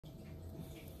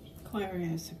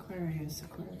Aquarius, Aquarius,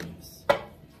 Aquarius,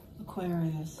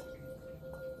 Aquarius.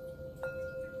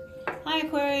 Hi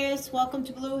Aquarius, welcome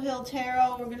to Blue Hill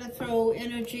Tarot. We're going to throw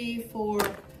energy for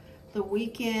the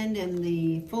weekend and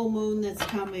the full moon that's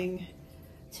coming.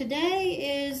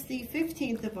 Today is the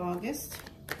 15th of August,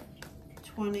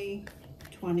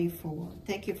 2024.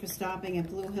 Thank you for stopping at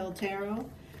Blue Hill Tarot.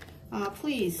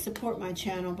 Please support my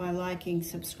channel by liking,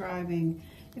 subscribing.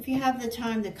 If you have the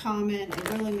time to comment, it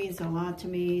really means a lot to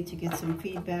me to get some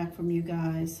feedback from you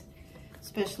guys,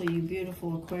 especially you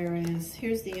beautiful Aquarius.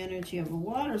 Here's the energy of a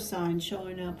water sign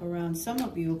showing up around some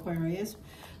of you Aquarius,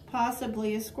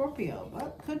 possibly a Scorpio,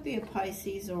 but could be a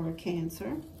Pisces or a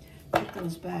Cancer. Put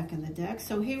those back in the deck.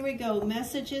 So here we go,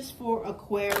 messages for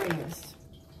Aquarius.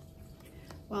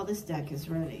 Well, this deck is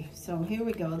ready. So here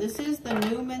we go. This is the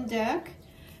Newman deck.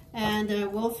 And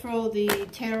we'll throw the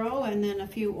tarot and then a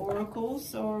few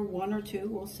oracles, or one or two,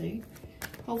 we'll see.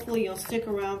 Hopefully you'll stick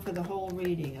around for the whole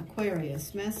reading.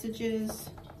 Aquarius, messages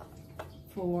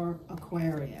for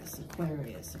Aquarius,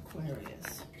 Aquarius,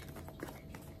 Aquarius.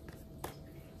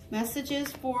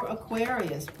 Messages for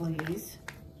Aquarius, please.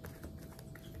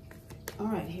 All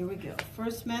right, here we go.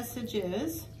 First message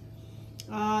is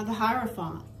the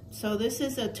Hierophant. So this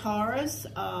is a Taurus,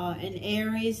 an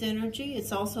Aries energy.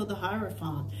 It's also the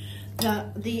Hierophant.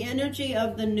 The energy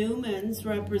of the Newmans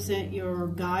represent your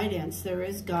guidance. There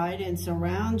is guidance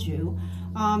around you.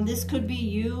 This could be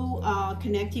you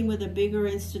connecting with a bigger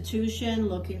institution,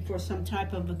 looking for some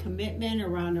type of a commitment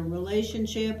around a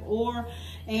relationship, or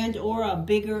a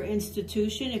bigger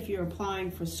institution. If you're applying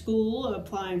for school or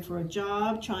applying for a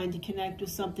job, trying to connect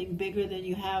with something bigger than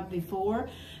you have before,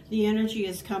 the energy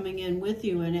is coming in with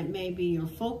you, and it may be your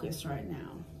focus right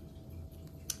now.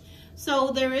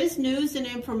 So there is news and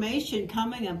information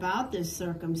coming about this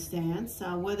circumstance,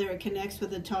 whether it connects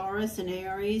with a Taurus, an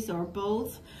Aries, or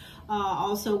both.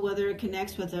 Also, whether it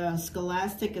connects with a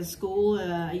scholastic, a school,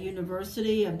 a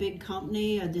university, a big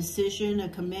company, a decision, a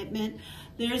commitment.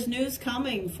 There's news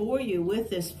coming for you with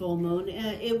this full moon.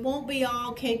 It won't be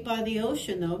all cake by the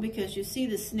ocean, though, because you see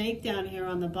the snake down here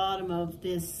on the bottom of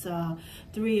this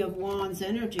Three of Wands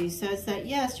energy says that,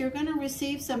 yes, you're going to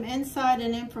receive some insight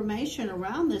and information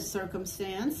around this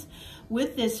circumstance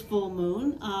with this full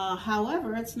moon.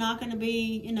 However, it's not going to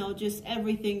be, you know, just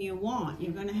everything you want.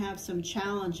 You're going to have some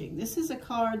challenging. This is a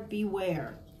card,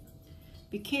 beware.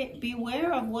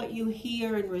 Beware of what you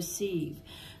hear and receive.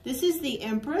 This is the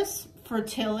Empress,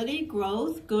 fertility,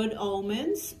 growth, good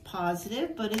omens,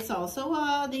 positive, but it's also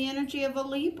the energy of a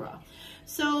Libra.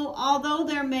 So although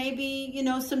there may be, you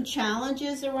know, some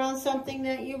challenges around something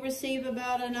that you receive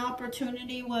about an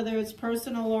opportunity, whether it's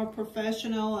personal or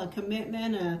professional, a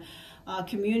commitment, a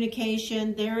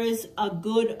communication, there is a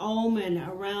good omen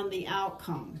around the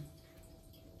outcome.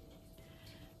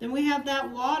 Then we have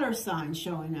that water sign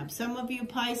showing up. Some of you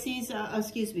Pisces,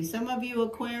 some of you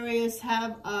Aquarius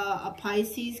have a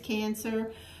Pisces,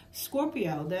 Cancer,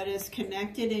 Scorpio that is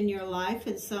connected in your life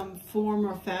in some form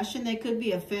or fashion. They could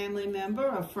be a family member,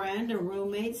 a friend, a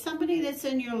roommate, somebody that's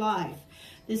in your life.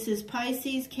 This is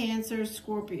Pisces, Cancer,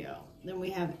 Scorpio. Then we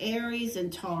have Aries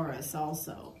and Taurus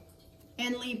also.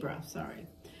 And Libra, sorry.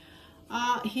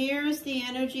 Here's the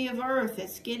energy of Earth.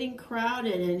 It's getting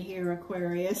crowded in here,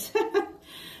 Aquarius.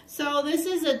 So this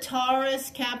is a Taurus,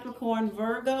 Capricorn,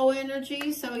 Virgo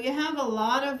energy. So you have a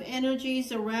lot of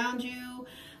energies around you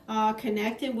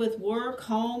connected with work,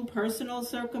 home, personal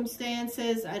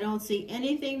circumstances. I don't see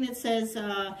anything that says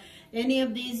any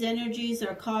of these energies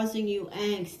are causing you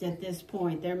angst at this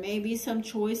point. There may be some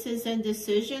choices and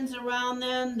decisions around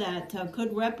them that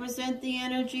could represent the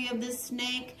energy of this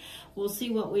snake. We'll see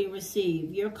what we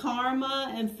receive. Your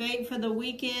karma and fate for the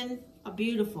weekend are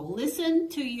beautiful. Listen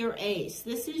to your ace.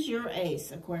 This is your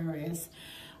ace, Aquarius.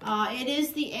 It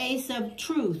is the ace of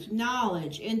truth,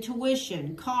 knowledge,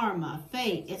 intuition, karma,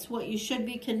 fate. It's what you should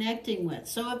be connecting with.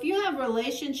 So if you have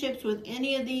relationships with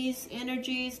any of these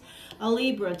energies, a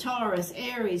Libra, Taurus,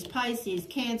 Aries, Pisces,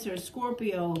 Cancer,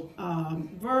 Scorpio,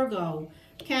 Virgo,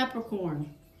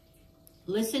 Capricorn,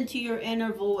 listen to your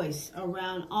inner voice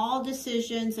around all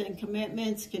decisions and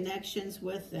commitments, connections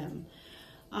with them.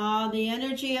 The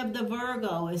energy of the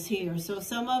Virgo is here. So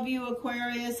some of you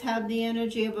Aquarius have the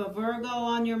energy of a Virgo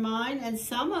on your mind, and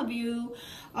some of you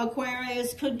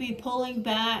Aquarius could be pulling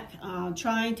back,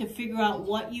 trying to figure out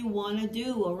what you want to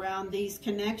do around these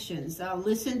connections.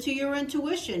 Listen to your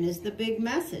intuition is the big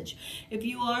message. If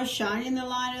you are shining the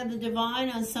light of the divine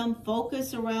on some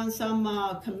focus around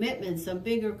some commitment, some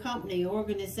bigger company,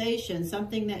 organization,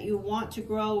 something that you want to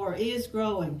grow or is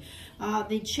growing,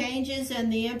 the changes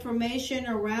and the information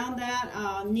around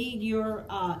that need your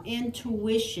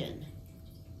intuition.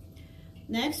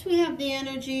 Next, we have the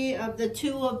energy of the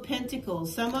Two of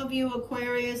Pentacles. Some of you,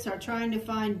 Aquarius, are trying to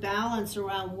find balance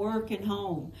around work and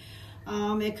home.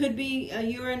 It could be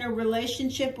you're in a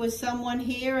relationship with someone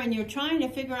here and you're trying to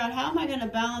figure out, how am I going to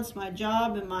balance my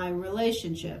job and my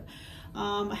relationship?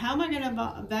 How am I going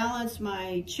to balance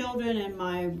my children and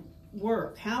my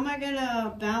work? How am I going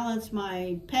to balance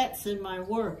my pets and my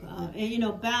work? You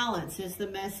know, balance is the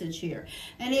message here.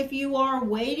 And if you are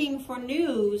waiting for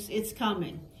news, it's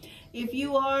coming. If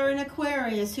you are an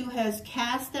Aquarius who has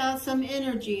cast out some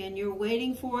energy and you're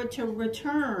waiting for it to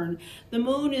return, the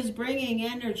moon is bringing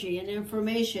energy and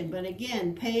information. But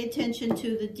again, pay attention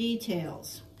to the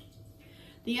details.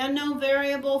 The unknown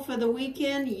variable for the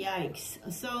weekend, yikes.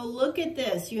 So look at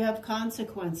this. You have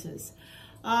consequences.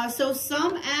 So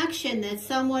some action that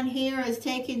someone here has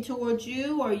taken towards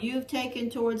you, or you've taken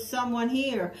towards someone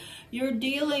here, you're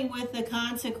dealing with the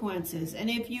consequences. And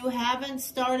if you haven't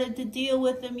started to deal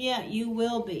with them yet, you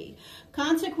will be.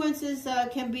 Consequences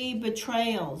can be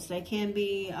betrayals. They can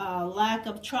be lack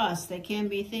of trust. They can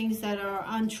be things that are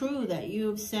untrue that you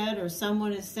have said or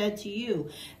someone has said to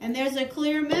you. And there's a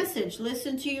clear message.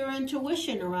 Listen to your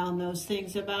intuition around those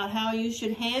things about how you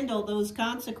should handle those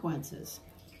consequences.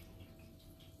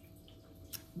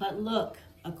 But look,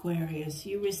 Aquarius,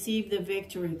 you receive the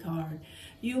victory card.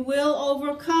 You will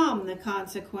overcome the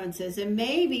consequences. And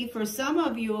maybe for some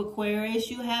of you,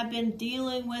 Aquarius, you have been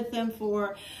dealing with them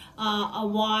for a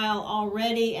while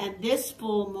already. And this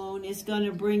full moon is going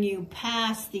to bring you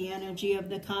past the energy of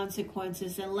the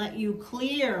consequences and let you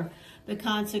clear the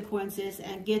consequences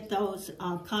and get those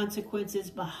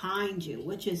consequences behind you,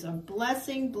 which is a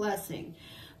blessing.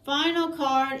 Final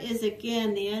card is,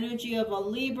 again, the energy of a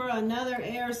Libra, another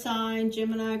air sign,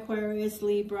 Gemini, Aquarius,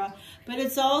 Libra. But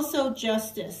it's also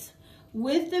justice.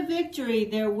 With the victory,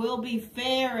 there will be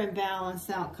fair and balanced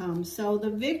outcomes. So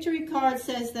the victory card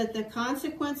says that the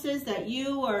consequences that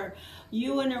you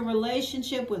in a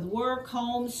relationship with work,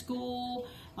 home, school,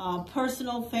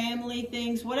 personal, family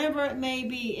things, whatever it may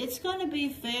be, it's going to be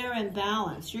fair and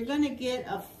balanced. You're going to get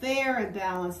a fair and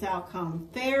balanced outcome.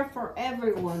 Fair for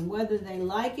everyone, whether they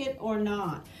like it or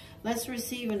not. Let's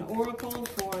receive an oracle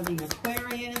for the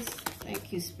Aquarius.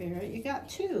 Thank you, Spirit. You got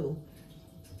 2.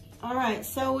 All right,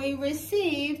 so we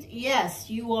received, yes,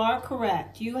 you are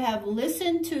correct. You have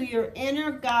listened to your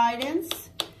inner guidance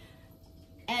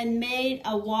and made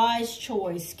a wise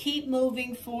choice. Keep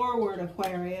moving forward,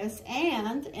 Aquarius,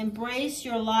 and embrace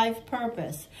your life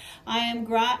purpose. I am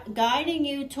guiding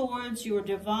you towards your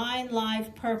divine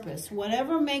life purpose.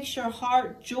 Whatever makes your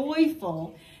heart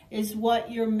joyful is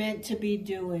what you're meant to be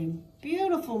doing.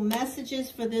 Beautiful messages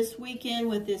for this weekend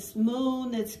with this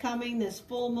moon that's coming, this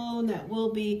full moon that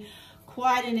will be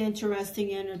quite an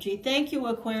interesting energy. Thank you,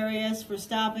 Aquarius, for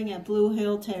stopping at Blue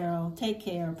Hill Tarot. Take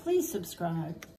care. Please subscribe.